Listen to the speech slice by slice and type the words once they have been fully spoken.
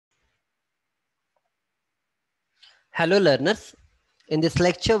Hello learners, in this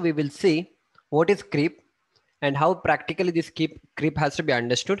lecture we will see what is creep and how practically this creep has to be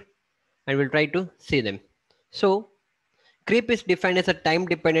understood, and we'll try to see them. So creep is defined as a time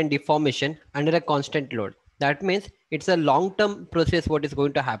dependent deformation under a constant load. That means it's a long term process what is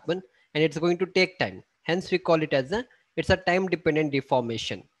going to happen and it's going to take time. Hence we call it as it's a time dependent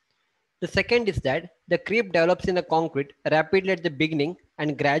deformation. The second is that the creep develops in the concrete rapidly at the beginning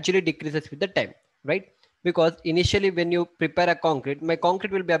and gradually decreases with the time, right? Because initially when you prepare a concrete, my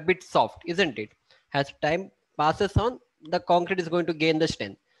concrete will be a bit soft, isn't it? As time passes on, the concrete is going to gain the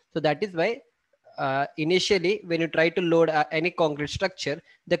strength. So that is why initially when you try to load any concrete structure,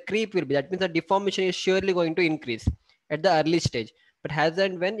 the creep will be, that means the deformation is surely going to increase at the early stage. But as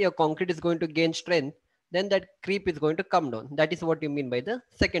and when your concrete is going to gain strength, then that creep is going to come down. That is what you mean by the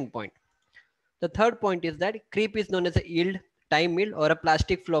second point. The third point is that creep is known as a yield, time yield, or a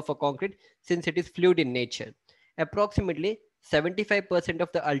plastic flow of a concrete since it is fluid in nature. Approximately 75%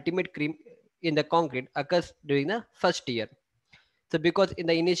 of the ultimate creep in the concrete occurs during the first year. So because in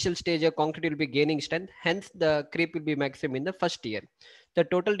the initial stage, your concrete will be gaining strength, hence the creep will be maximum in the first year. The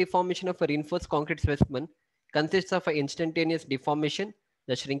total deformation of a reinforced concrete specimen consists of an instantaneous deformation,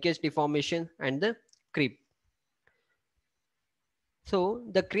 the shrinkage deformation, and the creep. So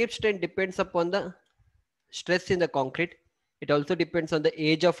the creep strength depends upon the stress in the concrete. It also depends on the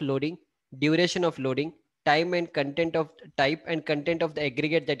age of loading, duration of loading, time and content of type and content of the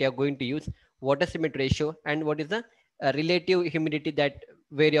aggregate that you are going to use, water cement ratio, and what is the relative humidity that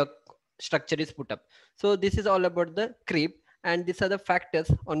where your structure is put up. So this is all about the creep, and these are the factors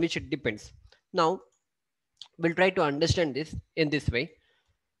on which it depends. Now we'll try to understand this in this way.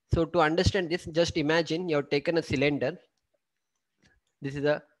 So to understand this, just imagine you have taken a cylinder. This is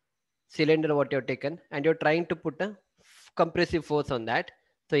a cylinder what you've taken and you're trying to put a compressive force on that.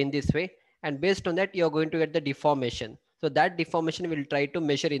 So in this way, and based on that, you're going to get the deformation. So that deformation we'll try to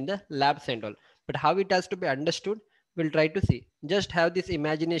measure in the labs and all. But how it has to be understood, we'll try to see. Just have this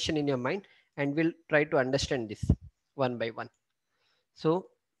imagination in your mind and we'll try to understand this one by one. So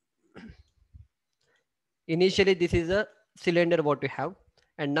initially this is a cylinder what we have,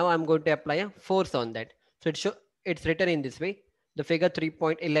 and now I'm going to apply a force on that. So it's written in this way. The figure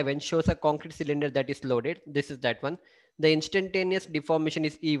 3.11 shows a concrete cylinder that is loaded. This is that one. The instantaneous deformation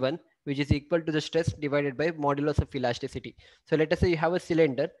is E1, which is equal to the stress divided by modulus of elasticity. So let us say you have a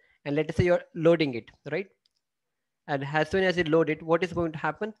cylinder and let us say you're loading it, right? And as soon as you load it, what is going to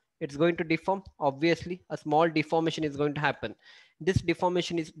happen? It's going to deform. Obviously a small deformation is going to happen. This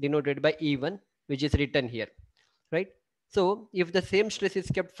deformation is denoted by E1, which is written here, right? So if the same stress is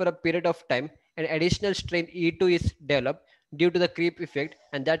kept for a period of time, an additional strain E2 is developed due to the creep effect,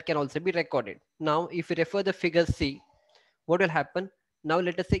 and that can also be recorded. Now if you refer the figure C, what will happen? Now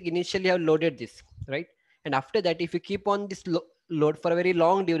let us say initially I have loaded this, right? And after that, if you keep on this load for a very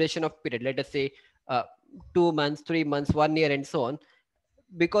long duration of period, let us say 2 months, 3 months, 1 year, and so on,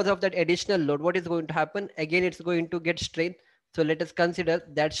 because of that additional load, what is going to happen? Again, it's going to get strain. So let us consider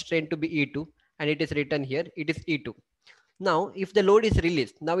that strain to be E2, and it is written here, it is E2. Now, if the load is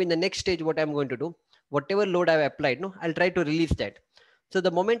released, now in the next stage, what I'm going to do, whatever load I've applied, no, I'll try to release that. So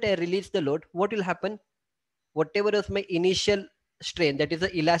the moment I release the load, what will happen? Whatever is my initial strain, that is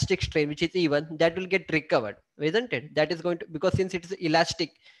the elastic strain, which is E1, that will get recovered, isn't it? That is going to, because since it is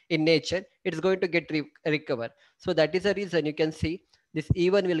elastic in nature, it's going to get recovered. So that is the reason you can see this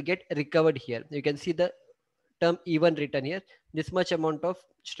E1 will get recovered here. You can see the term E1 written here. This much amount of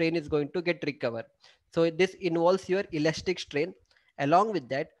strain is going to get recovered. So this involves your elastic strain. Along with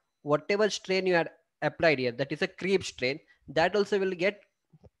that, whatever strain you had applied here, that is a creep strain, that also will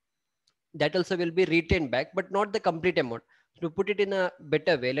be retained back, but not the complete amount. To put it in a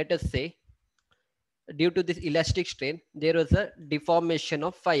better way, let us say due to this elastic strain, there was a deformation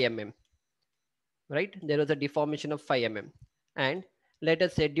of 5 mm, right? There was a deformation of 5 mm. And let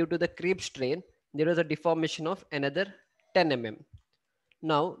us say due to the creep strain, there was a deformation of another 10 mm.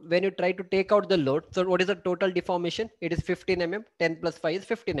 Now, when you try to take out the load, so what is the total deformation? It is 15 mm, 10 plus 5 is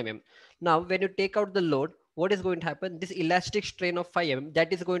 15 mm. Now, when you take out the load, what is going to happen? This elastic strain of 5 mm,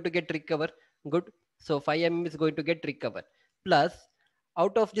 that is going to get recovered. Good. So 5 mm is going to get recovered. Plus,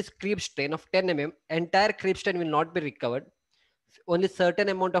 out of this creep strain of 10 mm, entire creep strain will not be recovered. Only certain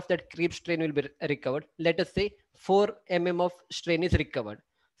amount of that creep strain will be recovered. Let us say 4 mm of strain is recovered.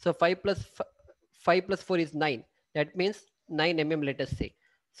 So 5 plus 4 is 9. That means 9 mm, let us say.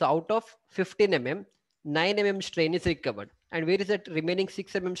 So out of 15 mm, 9 mm strain is recovered. And where is that remaining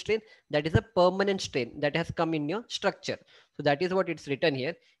 6 mm strain? That is a permanent strain that has come in your structure. So that is what it's written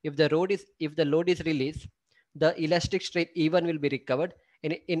here. If the load is released, the elastic strain E1 will be recovered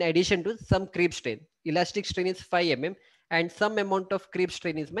in addition to some creep strain. elastic strain is 5 mm and some amount of creep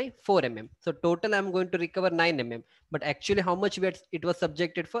strain is my 4 mm. So total I'm going to recover 9 mm, but actually how much it was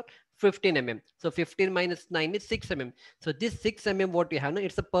subjected for 15 mm. So 15 minus 9 is 6 mm. So this 6 mm what we have now,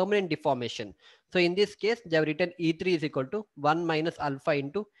 it's a permanent deformation. So in this case they have written E3 is equal to 1 minus alpha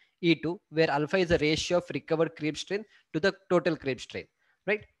into E2, where alpha is the ratio of recovered creep strain to the total creep strain,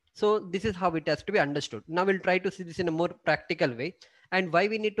 right? So this is how it has to be understood. Now we'll try to see this in a more practical way. And why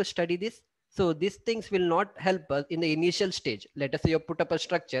we need to study this? So these things will not help us in the initial stage. Let us say you put up a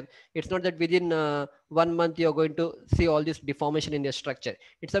structure. It's not that within 1 month you're going to see all this deformation in your structure.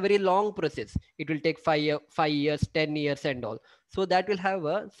 It's a very long process. It will take 5 years, 10 years and all. So that will have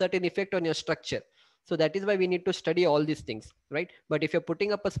a certain effect on your structure. So that is why we need to study all these things, right? But if you're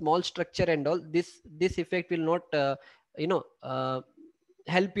putting up a small structure and all, this effect will not you know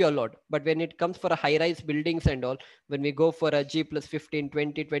help you a lot. But when it comes for a high rise buildings and all, when we go for a G plus 15,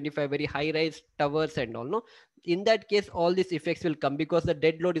 20, 25 very high rise towers and all, no, in that case all these effects will come because the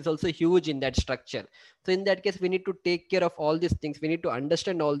dead load is also huge in that structure. So in that case we need to take care of all these things, we need to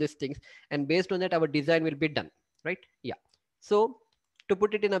understand all these things, and based on that our design will be done, right? Yeah. So to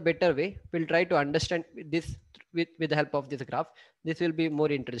put it in a better way, we'll try to understand this with the help of this graph. This will be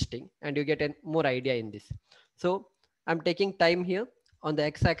more interesting and you get a more idea in this. So I'm taking time here on the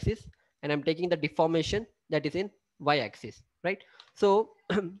x-axis and I'm taking the deformation that is in y-axis, right? So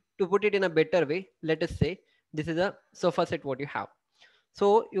to put it in a better way, let us say this is a sofa set what you have.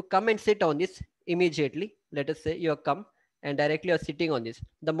 So you come and sit on this immediately. Let us say you come and directly you're sitting on this.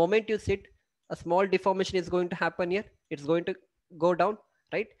 The moment you sit, a small deformation is going to happen here. It's going to go down,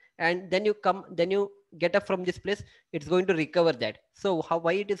 right? And then you come, then you get up from this place. It's going to recover that. So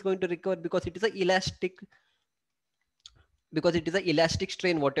why it is going to recover? Because it is a elastic, because it is a elastic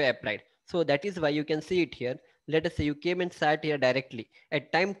strain what you applied. So that is why you can see it here. Let us say you came and sat here directly.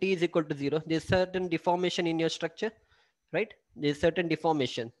 At time t is equal to 0, there's certain deformation in your structure, right? There's certain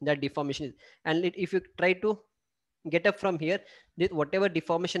deformation. That deformation is, and if you try to get up from here, whatever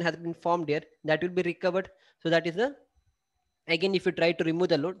deformation has been formed here, that will be recovered. So that is the, again if you try to remove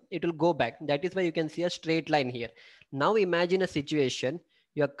the load, it will go back. That is why you can see a straight line here. Now imagine a situation,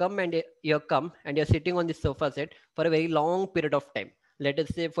 you're sitting on this sofa set for a very long period of time. Let us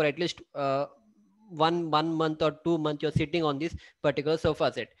say for at least one month or 2 months you're sitting on this particular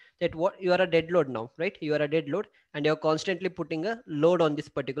sofa set. That what you are a dead load now, right? You are a dead load and you're constantly putting a load on this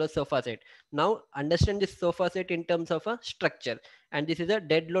particular sofa set. Now understand this sofa set in terms of a structure, and this is a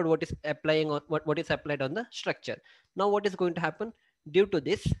dead load what is applying on what is applied on the structure. Now what is going to happen due to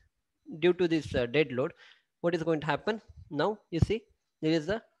this, dead load? What is going to happen now? You see there is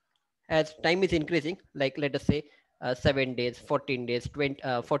a, as time is increasing, like let us say 7 days, 14 days,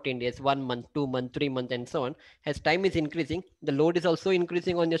 20 14 days, 1 month, 2 month, 3 month and so on. As time is increasing, the load is also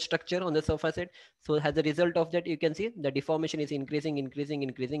increasing on your structure on the sofa set. So as a result of that, you can see the deformation is increasing,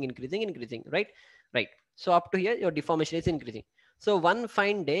 right? So up to here your deformation is increasing. So one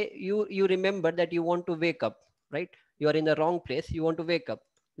fine day you remember that you want to wake up, right? You are in the wrong place, you want to wake up.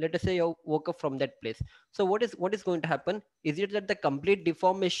 Let us say you woke up from that place. So what is going to happen? Is it that the complete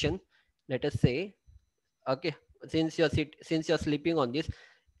deformation, let us say, okay, since you're sleeping on this,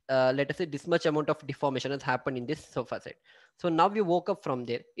 let us say this much amount of deformation has happened in this sofa set. So now you woke up from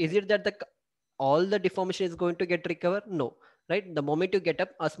there. Is it that all the deformation is going to get recovered? No, right? The moment you get up,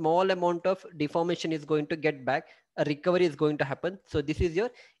 a small amount of deformation is going to get back, a recovery is going to happen. So this is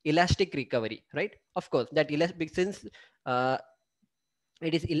your elastic recovery, right? Of course that elastic, since uh,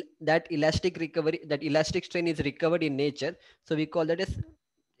 it is that elastic recovery, that elastic strain is recovered in nature, so we call that as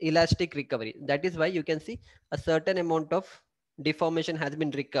elastic recovery. That is why you can see a certain amount of deformation has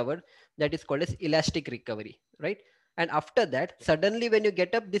been recovered, that is called as elastic recovery, right? And after that, suddenly when you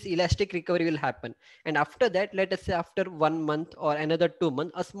get up, this elastic recovery will happen. And after that, let us say after 1 month or another 2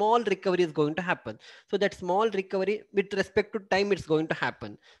 months, a small recovery is going to happen. So that small recovery with respect to time, it's going to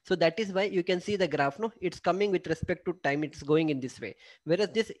happen. So that is why you can see the graph, no, it's coming with respect to time, it's going in this way. Whereas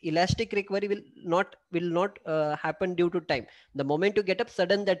this elastic recovery will not happen due to time. The moment you get up,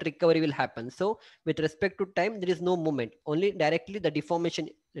 sudden that recovery will happen. So with respect to time, there is no movement, only directly the deformation.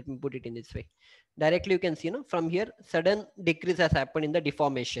 Let me put it in this way. Directly you can see, from here sudden decrease has happened in the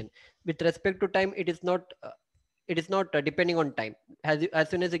deformation. With respect to time, it is not depending on time. As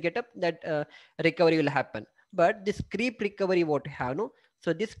soon as you get up, that recovery will happen. But this creep recovery what we have, no,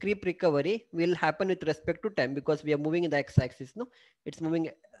 so this creep recovery will happen with respect to time, because we are moving in the x-axis, no, it's moving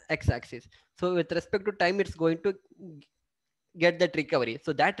x-axis. So with respect to time, it's going to get that recovery.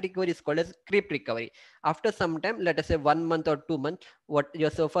 So that recovery is called as creep recovery. After some time, let us say 1 month or 2 months, what your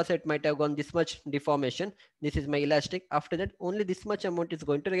sofa set might have gone this much deformation. This is my elastic. After that, only this much amount is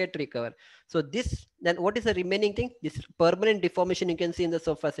going to get recovered. So this, then what is the remaining thing? This permanent deformation you can see in the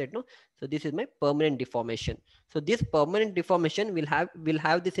sofa set, no? So this is my permanent deformation. So this permanent deformation will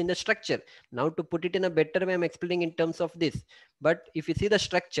have this in the structure. Now to put it in a better way, I'm explaining in terms of this. But if you see the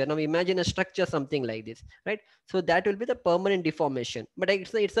structure, now imagine a structure something like this, right? So that will be the permanent deformation. But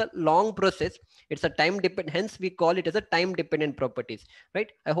it's a long process. It's a time dependent. Hence we call it as a time dependent properties,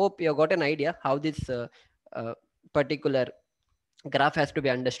 right? I hope you got an idea how this particular graph has to be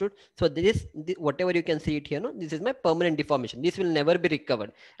understood. So whatever you can see it here, no, this is my permanent deformation. This will never be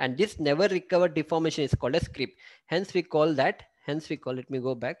recovered, and this never recovered deformation is called as creep. Hence we call that. Let me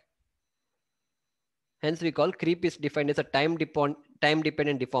go back. Hence we call creep is defined as a time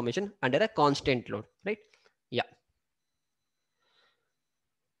dependent deformation under a constant load, right? Yeah.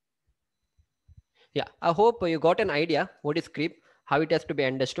 Yeah, I hope you got an idea what is creep, how it has to be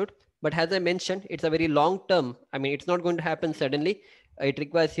understood. But as I mentioned, it's a very long term. I mean, it's not going to happen suddenly. It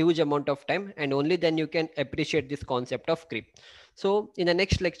requires huge amount of time, and only then you can appreciate this concept of creep. So in the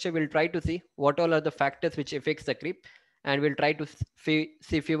next lecture, we'll try to see what all are the factors which affects the creep, and we'll try to see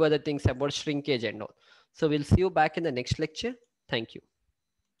few other things about shrinkage and all. So we'll see you back in the next lecture. Thank you.